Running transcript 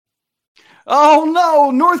Oh no,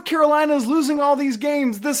 North Carolina is losing all these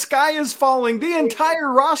games. The sky is falling. The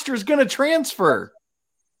entire roster is going to transfer.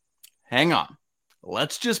 Hang on.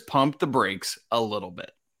 Let's just pump the brakes a little bit.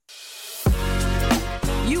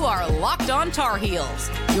 You are Locked On Tar Heels,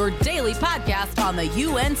 your daily podcast on the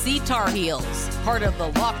UNC Tar Heels. Part of the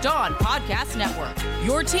Locked On Podcast Network,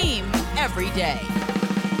 your team every day.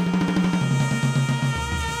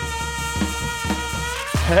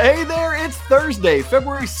 Hey there, it's Thursday,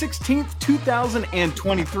 February 16th,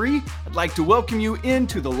 2023. I'd like to welcome you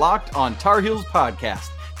into the Locked On Tar Heels podcast,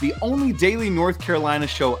 the only daily North Carolina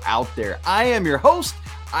show out there. I am your host,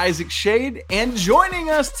 Isaac Shade, and joining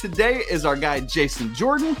us today is our guy, Jason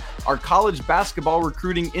Jordan, our college basketball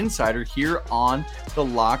recruiting insider here on the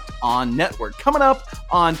Locked On Network. Coming up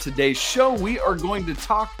on today's show, we are going to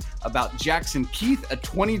talk about Jackson Keith, a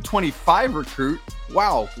 2025 recruit.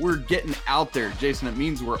 Wow, we're getting out there, Jason. It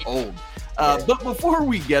means we're old. But before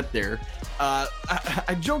we get there,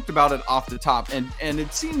 I joked about it off the top, and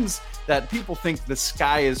it seems that people think the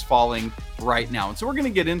sky is falling right now. And so we're going to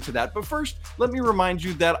get into that. But first, let me remind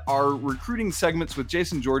you that our recruiting segments with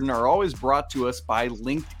Jason Jordan are always brought to us by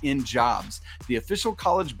LinkedIn Jobs, the official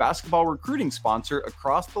college basketball recruiting sponsor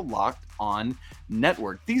across the Locked On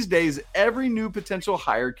Network. These days, every new potential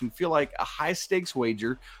hire can feel like a high-stakes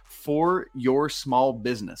wager for your small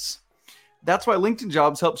business. That's why LinkedIn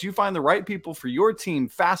Jobs helps you find the right people for your team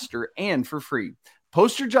faster and for free.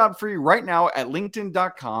 Post your job free right now at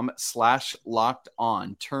linkedin.com/locked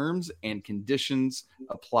on. Terms and conditions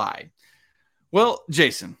apply. Well,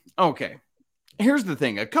 Jason, okay. Here's the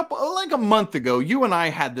thing. A month ago, you and I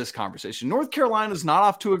had this conversation. North Carolina's not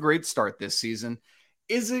off to a great start this season.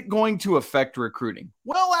 Is it going to affect recruiting?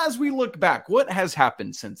 Well, as we look back, what has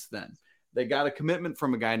happened since then? They got a commitment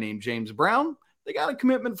from a guy named James Brown. They got a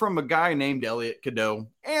commitment from a guy named Elliot Cadeau,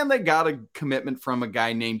 and they got a commitment from a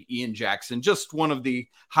guy named Ian Jackson, just one of the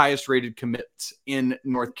highest rated commits in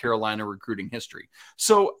North Carolina recruiting history.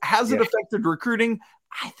 So has it affected recruiting?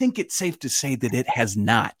 I think it's safe to say that it has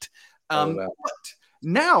not. But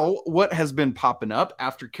now what has been popping up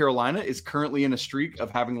after Carolina is currently in a streak of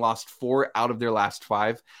having lost 4 out of their last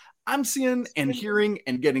 5. I'm seeing and hearing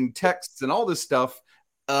and getting texts and all this stuff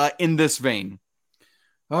in this vein.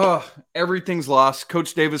 Oh, everything's lost.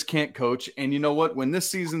 Coach Davis can't coach. And you know what? When this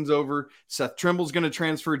season's over, Seth Trimble's going to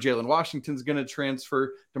transfer. Jalen Washington's going to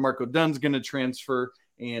transfer. DeMarco Dunn's going to transfer.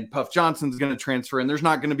 And Puff Johnson's going to transfer. And there's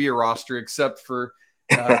not going to be a roster except for,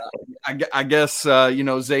 I guess,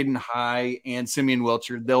 Zayden High and Simeon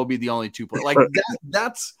Welcher. They'll be the only 2 players. Like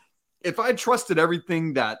that's if I trusted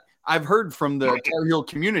everything that I've heard from the Tar Heel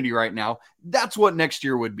community right now, that's what next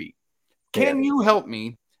year would be. Can you help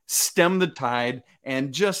me stem the tide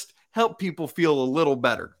and just help people feel a little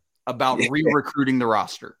better about re-recruiting the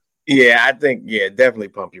roster? Yeah, I think, definitely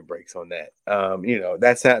pump your brakes on that.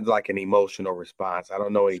 That sounds like an emotional response. I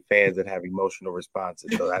don't know any fans that have emotional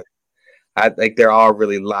responses. So I think they're all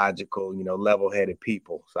really logical, level-headed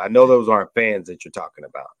people. So I know those aren't fans that you're talking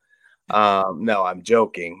about. No, I'm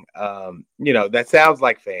joking. That sounds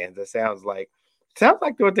like fans. That sounds like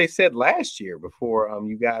what they said last year before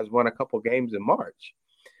you guys won a couple games in March.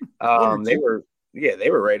 They were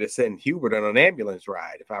ready to send Hubert on an ambulance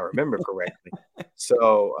ride, if I remember correctly.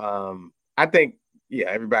 So I think,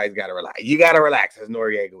 everybody's got to relax. You got to relax, as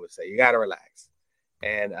Noriega would say. You got to relax.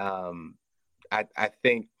 And I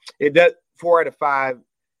think it does 4 out of 5.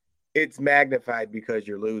 It's magnified because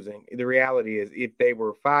you're losing. The reality is, if they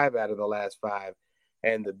were 5 out of the last 5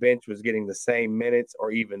 and the bench was getting the same minutes or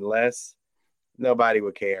even less, nobody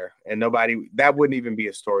would care. And that wouldn't even be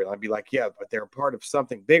a storyline. I'd be like, but they're part of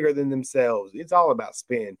something bigger than themselves. It's all about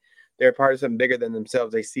spin. They're part of something bigger than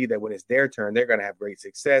themselves. They see that when it's their turn, they're going to have great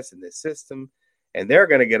success in this system, and they're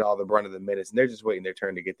going to get all the brunt of the minutes, and they're just waiting their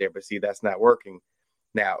turn to get there. But see, that's not working.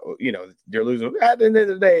 Now, they're losing. At the end of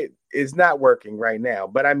the day, it's not working right now.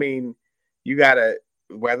 But, I mean, you got to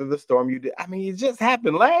weather the storm. It just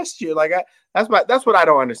happened last year. Like, that's what I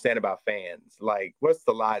don't understand about fans. Like, what's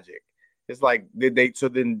the logic? It's like,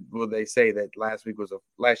 will they say that last year was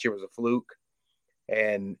a fluke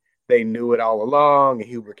and they knew it all along and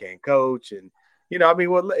Hubert can't coach? And,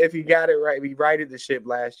 if he got it right, if he righted the ship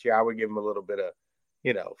last year, I would give him a little bit of,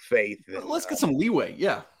 faith. And, let's get some leeway.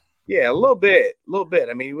 Yeah. Yeah, a little bit.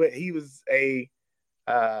 I mean, he was an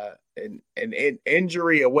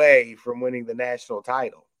injury away from winning the national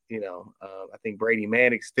title. I think Brady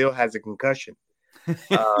Manning still has a concussion.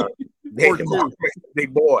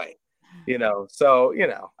 Big boy.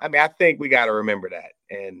 I think we got to remember that.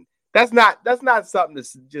 And that's not something to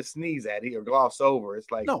just sneeze at or gloss over.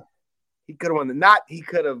 It's like, no, he could have won he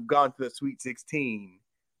could have gone to the Sweet 16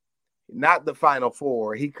 not the Final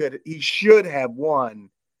Four. He should have won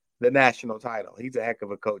the national title. He's a heck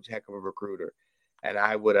of a coach, heck of a recruiter, and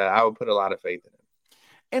I would put a lot of faith in him.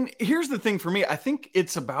 And here's the thing for me. I think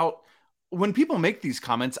it's about when people make these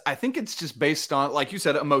comments, I think it's just based on, like you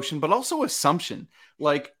said, emotion, but also assumption.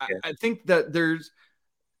 Like, yeah. I think that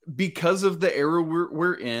because of the era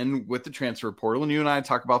we're in with the transfer portal, and you and I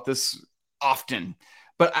talk about this often,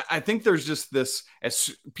 but I think there's just this,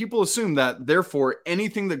 as people assume that therefore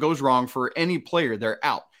anything that goes wrong for any player, they're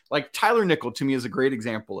out. Like Tyler Nickel to me is a great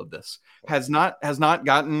example of this. Has not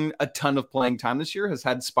gotten a ton of playing time this year, has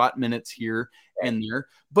had spot minutes here and there.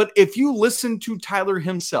 But if you listen to Tyler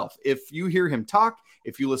himself, if you hear him talk,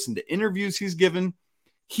 if you listen to interviews he's given,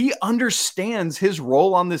 he understands his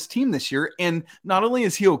role on this team this year. And not only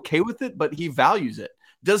is he okay with it, but he values it.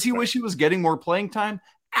 Does he wish he was getting more playing time?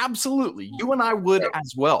 Absolutely. You and I would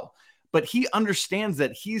as well. But he understands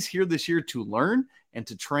that he's here this year to learn and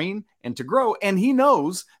to train and to grow. And he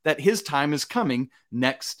knows that his time is coming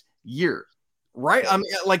next year. Right? I mean,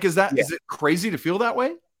 like, is it crazy to feel that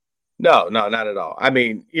way? No, not at all. I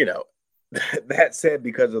mean, that said,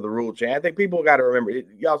 because of the rule change, I think people got to remember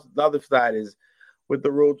the other side is with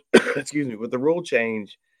the rule, with the rule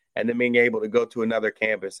change and then being able to go to another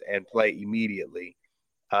campus and play immediately.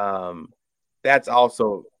 That's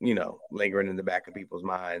also, lingering in the back of people's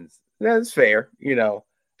minds. That's fair, Very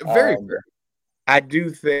fair. I do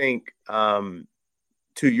think, to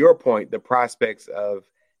your point, the prospects of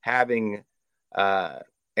having an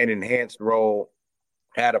enhanced role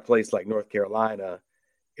at a place like North Carolina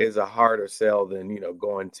is a harder sell than,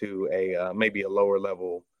 going to a maybe a lower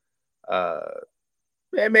level,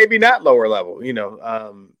 and maybe not lower level,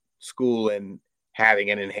 school and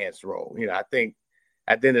having an enhanced role. I think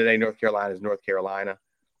at the end of the day, North Carolina is North Carolina,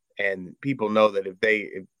 and people know that if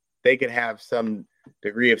they could have some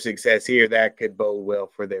degree of success here, that could bode well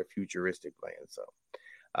for their futuristic plans.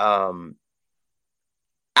 So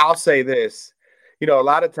I'll say this, a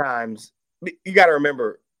lot of times you got to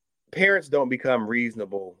remember, parents don't become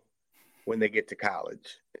reasonable when they get to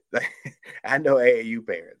college. I know AAU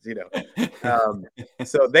parents,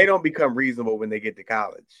 so they don't become reasonable when they get to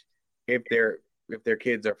college. If their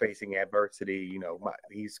kids are facing adversity,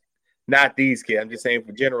 these not these kids. I'm just saying,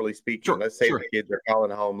 for generally speaking, sure, let's say the kids are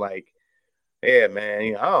calling home like, yeah,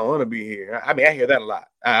 man, I don't want to be here. I mean, I hear that a lot,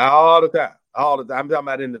 all the time. I'm talking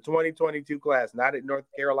about in the 2022 class, not at North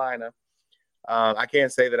Carolina. I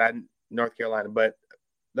can't say that I'm North Carolina, but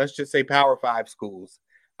let's just say Power 5 schools.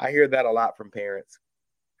 I hear that a lot from parents,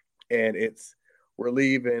 and we're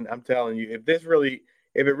leaving. I'm telling you, if it really,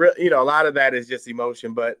 a lot of that is just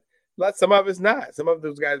emotion, but some of it's not. Some of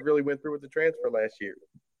those guys really went through with the transfer last year.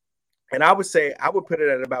 And I would say, I would put it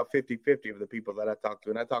at about 50-50 of the people that I talked to,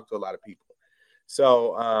 and I talked to a lot of people.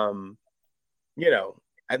 So,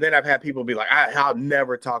 and then I've had people be like, I'll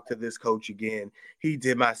never talk to this coach again. He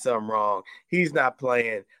did my son wrong. He's not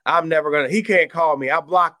playing. He can't call me. I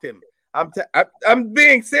blocked him. I'm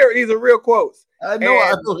being serious. These are real quotes. I know.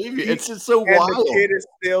 I believe you. It's just so wild. The kid is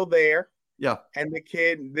still there. Yeah. And the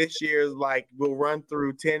kid this year is like, will run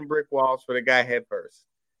through 10 brick walls for the guy head first,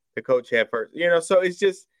 the coach head first. So it's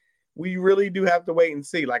just, we really do have to wait and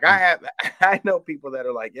see. Like I know people that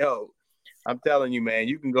are like, yo, I'm telling you, man,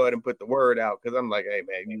 you can go ahead and put the word out. Cause I'm like, hey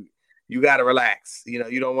man, you got to relax.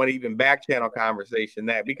 You don't want to even back channel conversation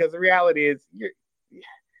that, because the reality is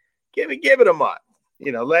give it a month,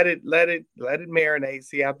 let it marinate,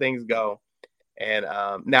 see how things go. And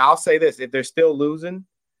now I'll say this, if they're still losing,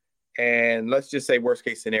 and let's just say worst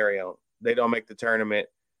case scenario, they don't make the tournament.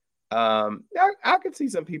 I could see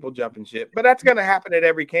some people jumping ship, but that's going to happen at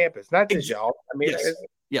every campus, not just y'all. I mean,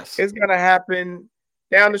 yes. It's going to happen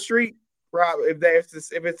down the street. Rob, if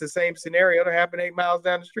it's the same scenario, it'll happen 8 miles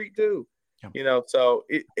down the street too. Yep. So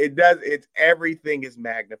it does. It's everything is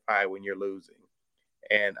magnified when you're losing,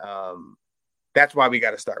 and that's why we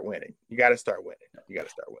got to start winning. You got to start winning.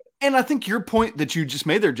 And I think your point that you just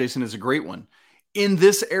made there, Jason, is a great one. In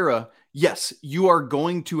this era, yes, you are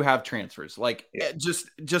going to have transfers. Like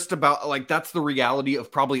just about like that's the reality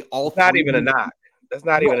of probably all. It's not even a knock. That's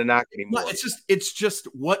not even a knock anymore. No, it's just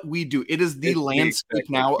what we do. It is the landscape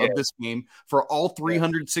now of this game for all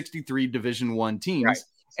 363 Division I teams. Right.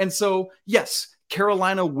 And so, yes,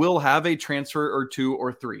 Carolina will have a transfer or 2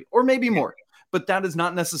 or 3 or maybe more, but that is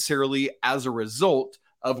not necessarily as a result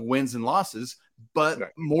of wins and losses,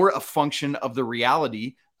 but more a function of the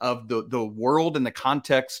reality of the world and the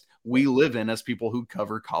context we live in as people who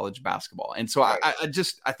cover college basketball. And so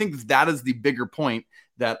I think that is the bigger point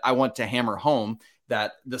that I want to hammer home,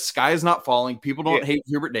 that the sky is not falling. People don't hate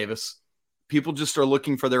Hubert Davis. People just are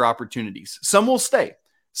looking for their opportunities. Some will stay,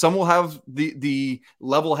 Some will have the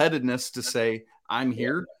level-headedness to say, I'm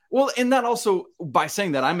here. Well, and that also, by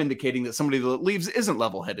saying that, I'm indicating that somebody that leaves isn't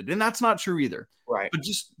level-headed, and that's not true either. Right. But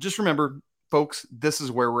just remember, folks, this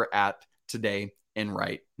is where we're at today and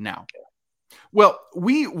right now. Well,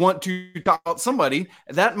 we want to talk about somebody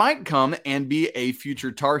that might come and be a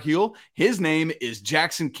future Tar Heel. His name is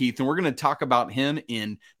Jackson Keith, and we're going to talk about him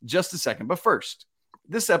in just a second. But first,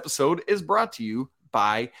 this episode is brought to you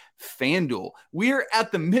by FanDuel. We are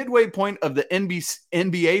at the midway point of the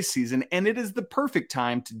NBA season, and it is the perfect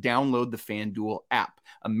time to download the FanDuel app,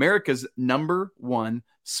 America's #1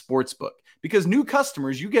 sportsbook. Because new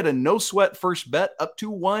customers, you get a no-sweat first bet up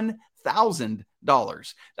to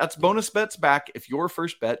 $1,000. That's bonus bets back if your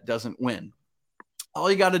first bet doesn't win. All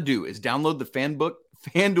you got to do is download the FanDuel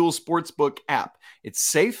Sportsbook app. It's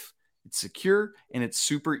safe, it's secure, and it's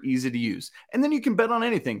super easy to use. And then you can bet on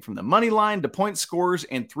anything from the money line to point scores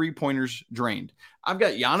and three-pointers drained. I've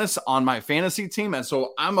got Giannis on my fantasy team, and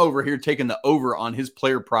so I'm over here taking the over on his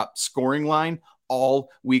player prop scoring line all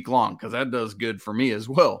week long because that does good for me as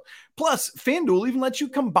well. Plus, FanDuel even lets you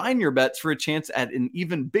combine your bets for a chance at an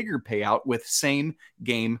even bigger payout with same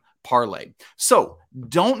game parlay. So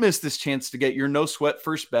don't miss this chance to get your no sweat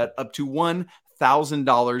first bet up to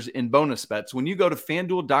 $1,000 in bonus bets when you go to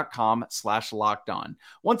FanDuel.com/lockedon.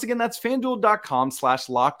 Once again, that's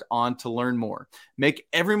FanDuel.com/lockedon to learn more. Make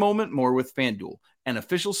every moment more with FanDuel, an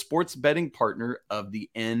official sports betting partner of the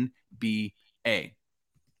NBA.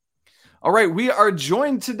 All right, we are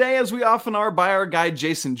joined today, as we often are, by our guy,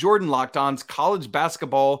 Jason Jordan, Locked On's college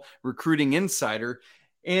basketball recruiting insider.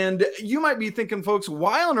 And you might be thinking, folks,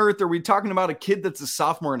 why on earth are we talking about a kid that's a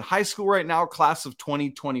sophomore in high school right now, class of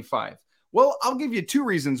 2025? Well, I'll give you two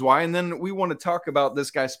reasons why, and then we want to talk about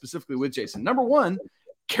this guy specifically with Jason. Number one,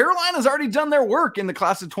 Carolina's already done their work in the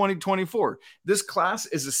class of 2024. This class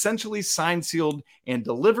is essentially signed, sealed, and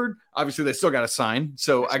delivered. Obviously, they still got to sign.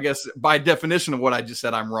 So I guess by definition of what I just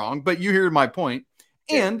said, I'm wrong. But you hear my point.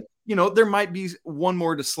 And, there might be one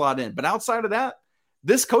more to slot in. But outside of that,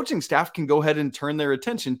 this coaching staff can go ahead and turn their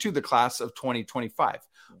attention to the class of 2025.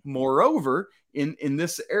 Moreover, in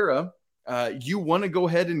this era, you want to go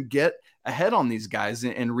ahead and get ahead on these guys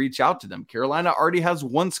and reach out to them. Carolina already has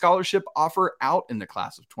one scholarship offer out in the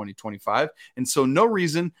class of 2025. And so no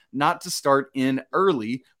reason not to start in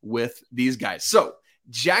early with these guys. So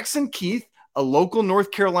Jackson Keith, a local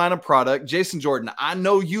North Carolina product. Jason Jordan, I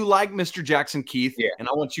know you like Mr. Jackson Keith, and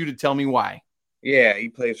I want you to tell me why. Yeah, he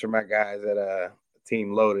plays for my guys at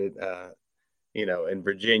Team Loaded, in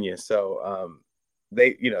Virginia. So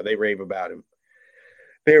they rave about him.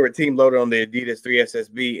 They were Team Loaded on the Adidas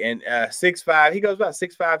 3SSB, and 6'5", he goes about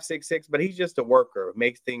 6'5", 6'6", but he's just a worker,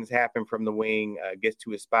 makes things happen from the wing, gets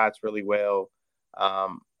to his spots really well.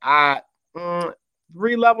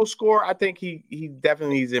 3-level score, I think he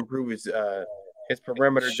definitely needs to improve his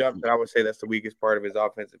perimeter jump, but I would say that's the weakest part of his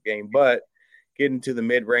offensive game. But getting to the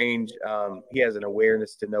mid-range, he has an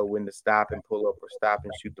awareness to know when to stop and pull up or stop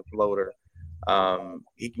and shoot the floater.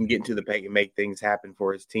 He can get into the paint and make things happen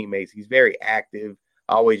for his teammates. He's very active,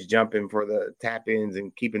 always jumping for the tap-ins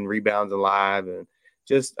and keeping rebounds alive, and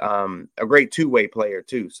just a great two-way player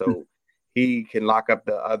too. So he can lock up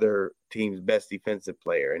the other team's best defensive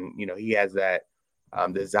player. And, he has that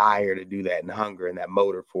desire to do that and hunger and that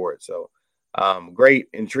motor for it. So great,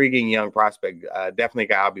 intriguing young prospect. Definitely a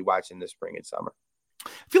guy I'll be watching this spring and summer. I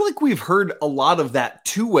feel like we've heard a lot of that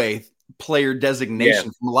two-way player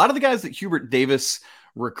designation from a lot of the guys that Hubert Davis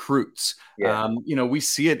recruits. We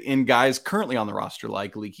see it in guys currently on the roster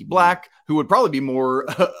like Leaky Black, who would probably be more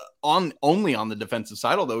only on the defensive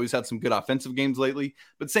side, although he's had some good offensive games lately.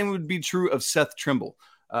 But same would be true of Seth Trimble.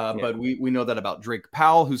 But we know that about Drake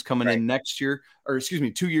Powell, who's coming in next year,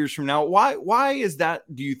 2 years from now. Why is that,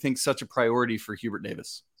 do you think, such a priority for Hubert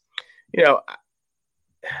Davis?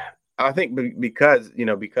 I think because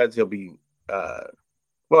he'll be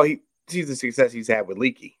he sees the success he's had with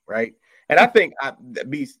Leaky, right? And I think,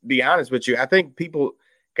 be honest with you, I think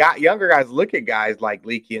younger guys look at guys like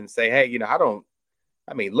Leaky and say, hey,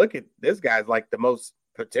 look at this guy's like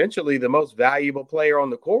potentially the most valuable player on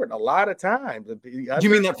the court a lot of times. Do you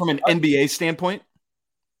mean that from an NBA standpoint?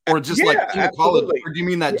 Or just like in the college? Or do you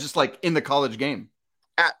mean that just like in the college game?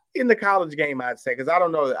 In the college game, I'd say, because I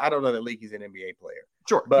don't know that Leaky's an NBA player.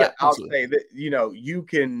 Sure. But I'll say that, you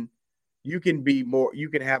can be more, you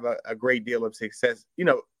can have a great deal of success.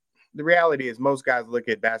 The reality is most guys look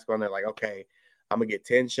at basketball and they're like, okay, I'm gonna get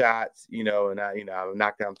 10 shots, and I'll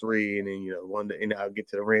knock down 3, and then I'll get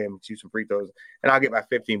to the rim, shoot some free throws, and I'll get my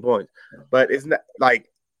 15 points. But it's not like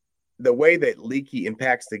the way that Leaky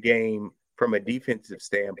impacts the game from a defensive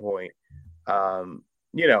standpoint.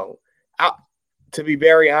 to be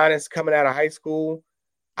very honest, coming out of high school,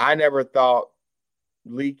 I never thought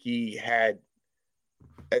Leaky had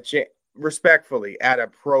a chance, respectfully, at a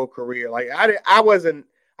pro career. Like I wasn't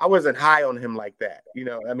high on him like that.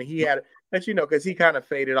 I mean, he had, but because he kind of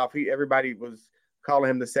faded off. Everybody was calling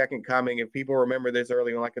him the second coming. If people remember this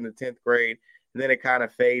early on, like in the 10th grade, and then it kind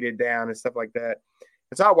of faded down and stuff like that.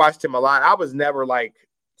 And so I watched him a lot. I was never like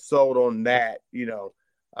sold on that,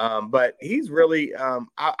 but he's really,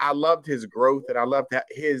 I loved his growth, and I loved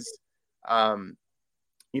his,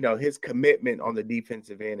 his commitment on the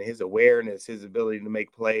defensive end, and his awareness, his ability to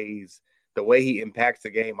make plays, the way he impacts the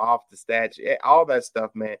game off the stats, all that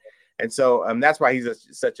stuff, man. And so that's why he's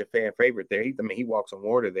such a fan favorite there. He walks on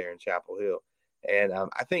water there in Chapel Hill. And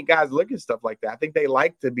I think guys look at stuff like that. I think they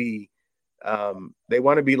like to be, they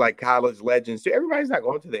want to be like college legends too. Everybody's not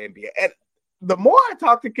going to the NBA. And the more I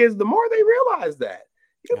talk to kids, the more they realize that.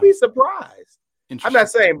 You'll be surprised. I'm not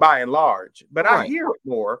saying by and large, but I hear it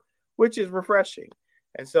more, which is refreshing.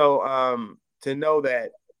 And so to know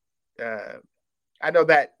that, I know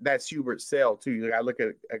that's Hubert's sell too. I look at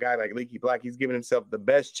a guy like Leaky Black. He's giving himself the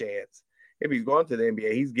best chance. If he's going to the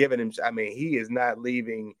NBA, he's giving him. I mean, he is not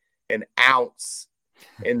leaving an ounce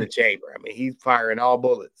in the chamber. I mean, he's firing all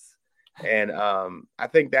bullets. And I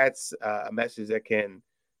think that's a message that can,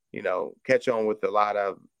 catch on with a lot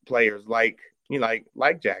of players like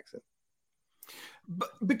Jackson. But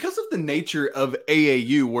because of the nature of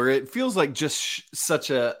AAU, where it feels like just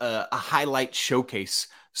such a highlight showcase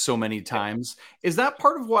so many times, is that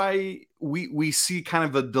part of why we see kind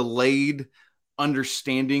of a delayed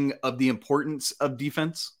understanding of the importance of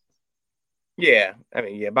defense? Yeah, I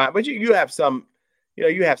mean, yeah, but you have some,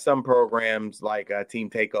 you have some programs like Team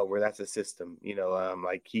Takeover. That's a system,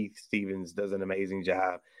 like Keith Stevens does an amazing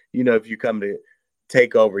job. If you come to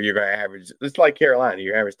Takeover, you're going to average, it's like Carolina,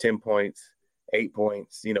 you average 10 points, 8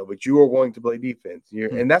 points, but you are going to play defense.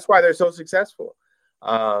 And that's why they're so successful.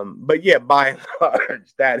 But yeah, by and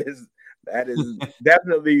large, that is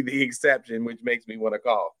definitely the exception, which makes me want to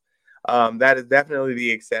call. That is definitely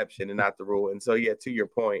the exception and not the rule. And so, yeah, to your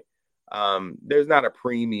point, there's not a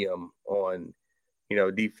premium on,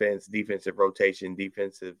 defensive rotation,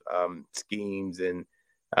 defensive schemes and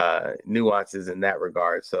nuances in that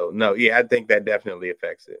regard. So no, yeah, I think that definitely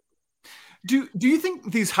affects it. Do you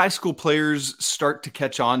think these high school players start to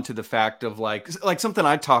catch on to the fact of like something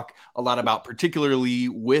I talk a lot about, particularly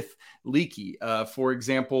with Leaky, for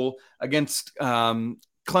example, against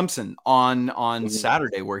Clemson on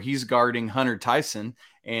Saturday, where he's guarding Hunter Tyson,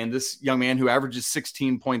 and this young man who averages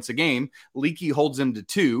 16 points a game, Leaky holds him to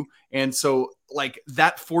 2. And so like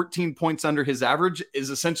that 14 points under his average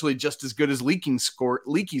is essentially just as good as Leaky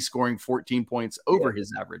scoring 14 points over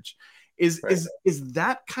his average. Is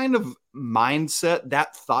that kind of mindset,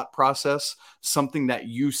 that thought process, something that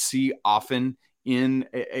you see often in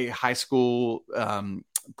a high school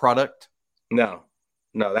product? No,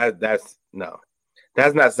 that's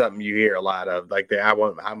not something you hear a lot of. Like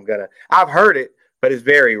that, I've heard it, but it's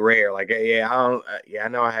very rare. Like, I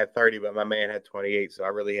know I had 30, but my man had 28, so I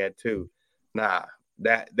really had 2. Nah,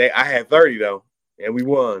 I had 30 though, and we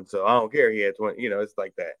won, so I don't care. He had 20. It's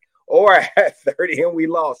like that. Or I had 30 and we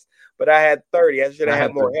lost, but I had 30. I should have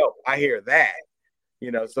had more help. I hear that,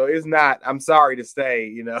 so it's not, I'm sorry to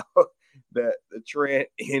say, the trend,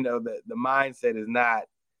 the mindset is not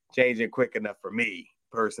changing quick enough for me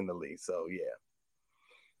personally. So, yeah.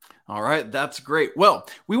 All right. That's great. Well,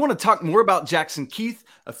 we want to talk more about Jackson Keith,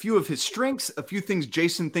 a few of his strengths, a few things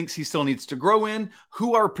Jason thinks he still needs to grow in,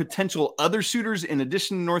 who are potential other suitors in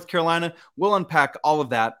addition to North Carolina. We'll unpack all of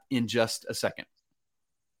that in just a second.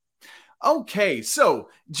 Okay, so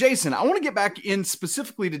Jason, I want to get back in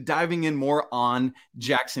specifically to diving in more on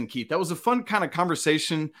Jackson Keith. That was a fun kind of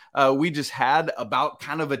conversation we just had about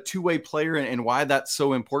kind of a two-way player and why that's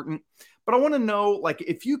so important. But I want to know, like,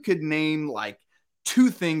 if you could name like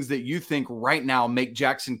 2 things that you think right now make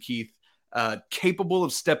Jackson Keith capable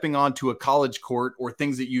of stepping onto a college court, or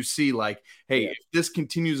things that you see like, hey, if this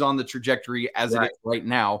continues on the trajectory as it is right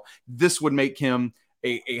now, this would make him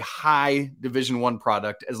a high Division I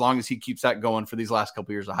product as long as he keeps that going for these last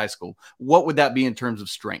couple of years of high school. What would that be in terms of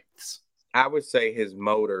strengths? I would say his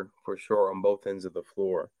motor for sure on both ends of the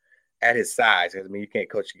floor at his size. Because, you can't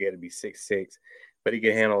coach a guy to be 6'6", but he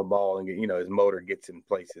can handle the ball and get, his motor gets in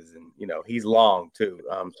places, and, he's long too.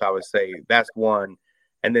 So I would say that's one.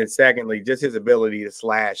 And then secondly, just his ability to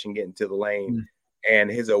slash and get into the lane and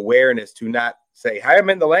his awareness to not say, hey, I'm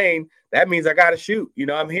in the lane. That means I got to shoot.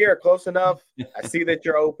 I'm here close enough. I see that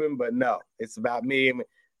you're open, but no, it's about me.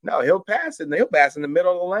 No, he'll pass it, and he'll pass in the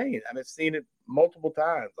middle of the lane. I've seen it multiple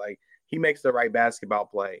times. Like, he makes the right basketball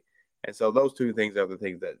play. And so those two things are the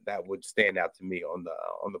things that would stand out to me on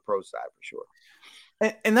the pro side for sure.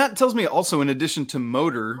 And that tells me also, in addition to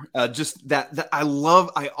motor, just that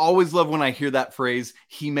I always love when I hear that phrase,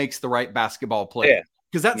 he makes the right basketball play. Yeah.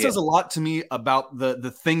 Because that says a lot to me about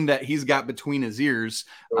the thing that he's got between his ears,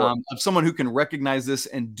 of someone who can recognize this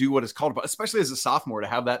and do what is called upon, especially as a sophomore, to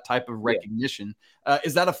have that type of recognition.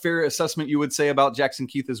 Is that a fair assessment you would say about Jackson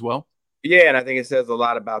Keith as well? Yeah, and I think it says a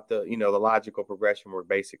lot about the logical progression we're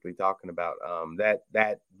basically talking about.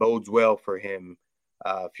 That bodes well for him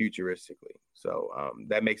futuristically. So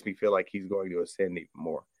that makes me feel like he's going to ascend even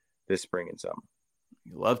more this spring and summer.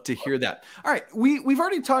 Love to hear that. All right. We've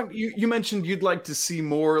already talked. You mentioned you'd like to see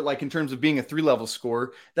more, like in terms of being a 3-level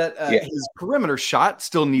scorer, that his perimeter shot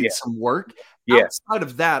still needs some work. Outside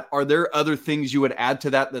of that, are there other things you would add to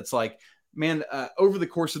that? That's like, man, over the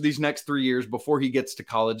course of these next 3 years before he gets to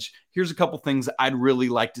college, here's a couple things I'd really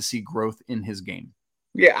like to see growth in his game.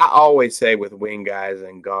 Yeah, I always say with wing guys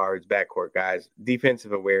and guards, backcourt guys,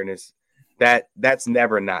 defensive awareness, that's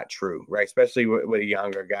never not true, right? Especially with a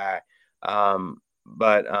younger guy.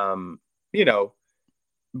 But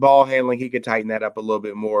ball handling, he could tighten that up a little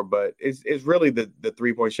bit more. But it's really the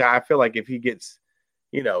 3-point shot. I feel like if he gets,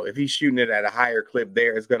 if he's shooting it at a higher clip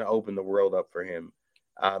there, it's going to open the world up for him.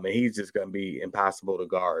 And he's just going to be impossible to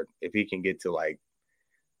guard if he can get to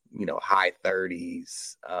high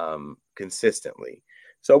 30s consistently.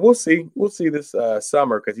 So we'll see this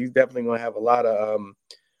summer, because he's definitely going to have a lot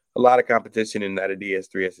of competition in that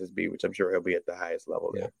DS3 SSB, which I'm sure he'll be at the highest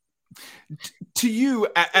level there. To you,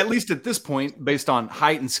 at least at this point, based on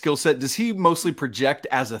height and skill set, does he mostly project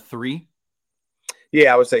as a 3?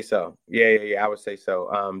 Yeah, I would say so. Yeah, I would say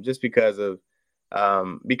so. Just because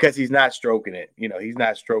he's not stroking it. He's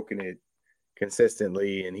not stroking it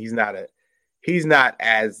consistently, and he's not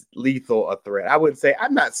as lethal a threat.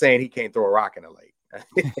 I'm not saying he can't throw a rock in the lake.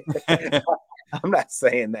 I'm not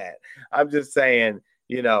saying that. I'm just saying,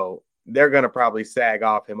 they're going to probably sag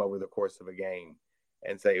off him over the course of a game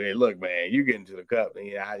and say, hey, look, man, you get into the cup, and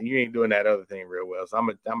you ain't doing that other thing real well. So I'm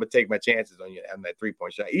gonna take my chances on you on that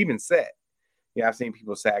 3-point shot, even set. I've seen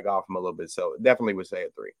people sag off him a little bit, so definitely would say a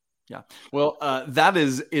 3. Yeah. Well, that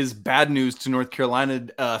is bad news to North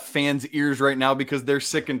Carolina fans' ears right now, because they're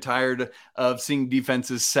sick and tired of seeing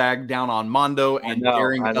defenses sag down on Mondo and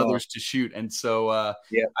daring others to shoot. And so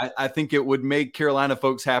I think it would make Carolina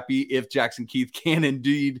folks happy if Jackson Keith can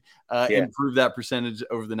indeed improve that percentage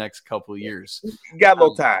over the next couple of years. He's got a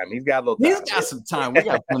little time. He's got some time. We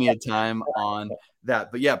got plenty of time on that.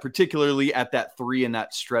 But yeah, particularly at that 3 and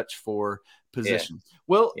that stretch 4 position. Yeah.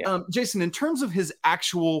 Well, Jason, in terms of his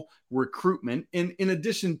actual recruitment, in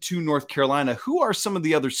addition to North Carolina, who are some of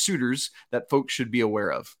the other suitors that folks should be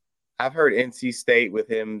aware of? I've heard NC State with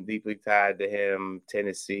him deeply tied to him,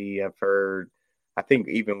 Tennessee. I've heard, I think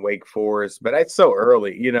even Wake Forest, but it's so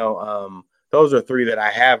early, those are 3 that I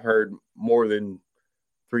have heard more than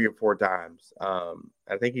 3 or 4 times.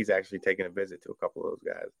 I think he's actually taken a visit to a couple of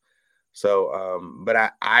those guys. So,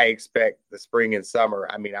 but I expect the spring and summer.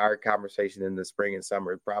 I mean, our conversation in the spring and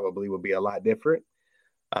summer probably will be a lot different,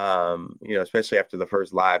 especially after the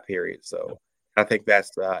first live period. So I think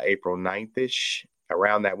that's April 9th-ish,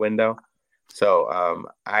 around that window. So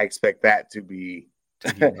I expect that to be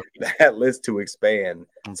that list to expand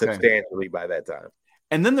substantially by that time.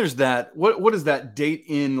 And then there's that, what is that date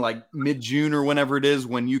in like mid-June or whenever it is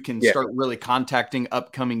when you can start really contacting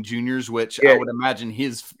upcoming juniors, which I would imagine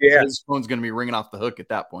his phone's going to be ringing off the hook at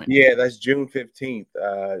that point. Yeah, that's June 15th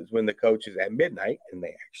is when the coaches at midnight, and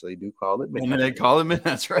they actually do call it midnight. And they call it midnight,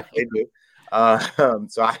 that's right. They do.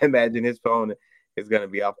 So I imagine his phone is going to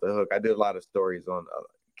be off the hook. I did a lot of stories on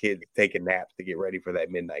kids taking naps to get ready for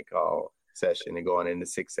that midnight call session and going into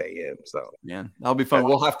 6 a.m. So yeah, that'll be fun.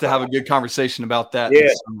 We'll have to have a good conversation about that. Yeah,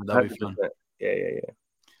 that'll be fun. Yeah.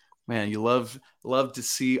 Man, you love to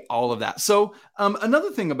see all of that. So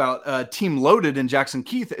another thing about Team Loaded and Jackson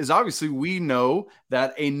Keith is obviously we know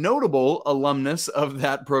that a notable alumnus of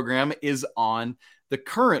that program is on the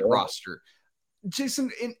current roster. Jason,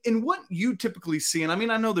 in what you typically see, and I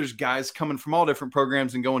mean, I know there's guys coming from all different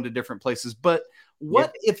programs and going to different places, but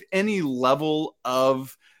what, if any, level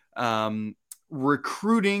of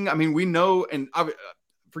recruiting? I mean, we know, and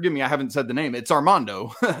forgive me, I haven't said the name. It's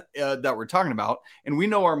Armando that we're talking about. And we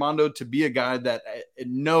know Armando to be a guy that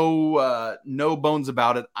no bones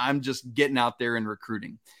about it. I'm just getting out there and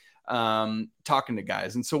recruiting, talking to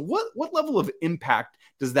guys. And so what level of impact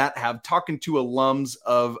does that have, talking to alums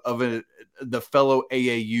of the fellow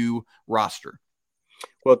AAU roster?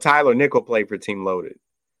 Well, Tyler Nickel played for Team Loaded.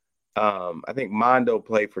 I think Mondo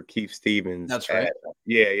played for Keith Stevens. That's right.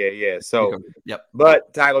 Yeah. So, yep.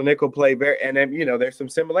 But Tyler Nickel played and then, there's some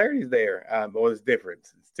similarities there. Well, there's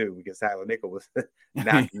differences too, because Tyler Nickel was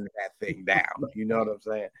knocking that thing down. You know what I'm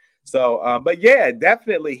saying? So, but yeah,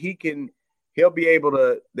 definitely he'll be able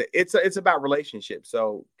to, it's about relationships.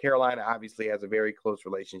 So Carolina obviously has a very close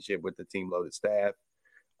relationship with the team loaded staff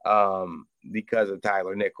because of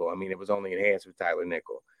Tyler Nickel. I mean, it was only enhanced with Tyler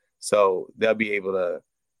Nickel. So they'll be able to,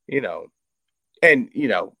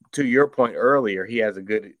 to your point earlier, he has a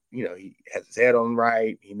good, he has his head on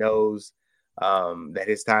right. He knows that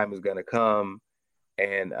his time is going to come.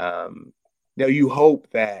 And, you hope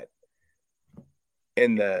that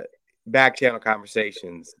in the back channel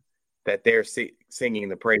conversations that they're singing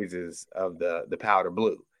the praises of the powder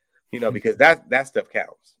blue, because that stuff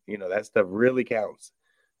counts. That stuff really counts.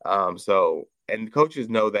 And coaches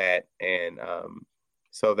know that. And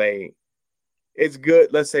it's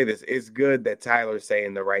good. Let's say this. It's good that Tyler's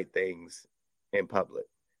saying the right things in public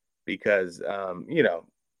because,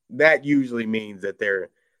 that usually means that they're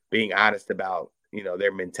being honest about,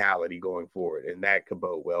 their mentality going forward. And that could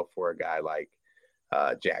bode well for a guy like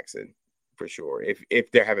Jackson for sure.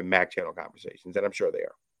 If they're having Mac channel conversations, and I'm sure they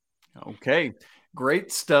are. Okay.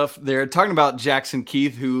 Great stuff there. Talking about Jackson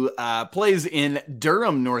Keith, who plays in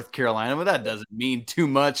Durham, North Carolina, but that doesn't mean too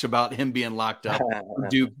much about him being locked up.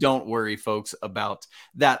 Duke, don't worry, folks, about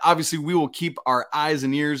that. Obviously, we will keep our eyes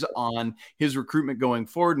and ears on his recruitment going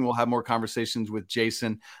forward, and we'll have more conversations with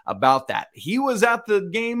Jason about that. He was at the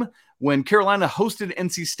game when Carolina hosted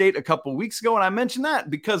NC State a couple weeks ago, and I mentioned that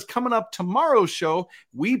because coming up tomorrow's show,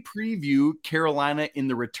 we preview Carolina in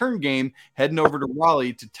the return game, heading over to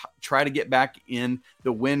Raleigh to try to get back in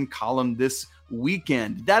the win column this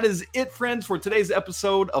weekend. That is it, friends, for today's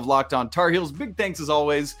episode of Locked On Tar Heels. Big thanks, as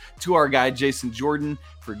always, to our guy, Jason Jordan,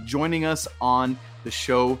 for joining us on the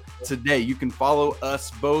show today. You can follow us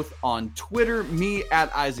both on Twitter, me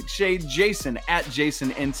at Isaac Shade, Jason at Jason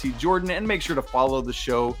NC Jordan, and make sure to follow the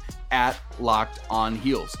show at Locked On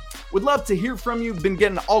Heels. Would love to hear from you. Been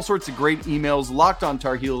getting all sorts of great emails,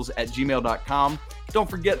 lockedontarheels@gmail.com. Don't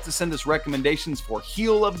forget to send us recommendations for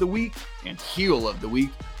Heel of the Week and Heel of the Week.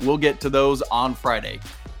 We'll get to those on Friday.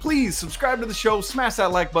 Please subscribe to the show, smash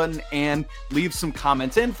that like button, and leave some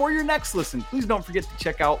comments. And for your next listen, please don't forget to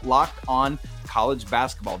check out Locked On College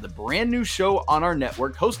Basketball, the brand new show on our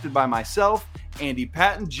network, hosted by myself, Andy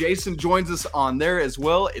Patton. Jason joins us on there as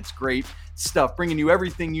well. It's great stuff, bringing you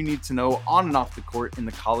everything you need to know on and off the court in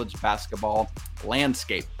the college basketball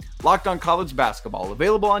landscape. Locked On College Basketball,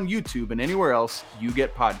 available on YouTube and anywhere else you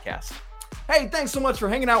get podcasts. Hey, thanks so much for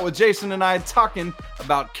hanging out with Jason and I talking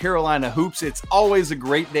about Carolina hoops. It's always a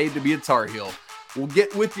great day to be a Tar Heel. We'll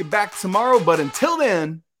get with you back tomorrow, but until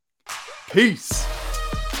then, peace.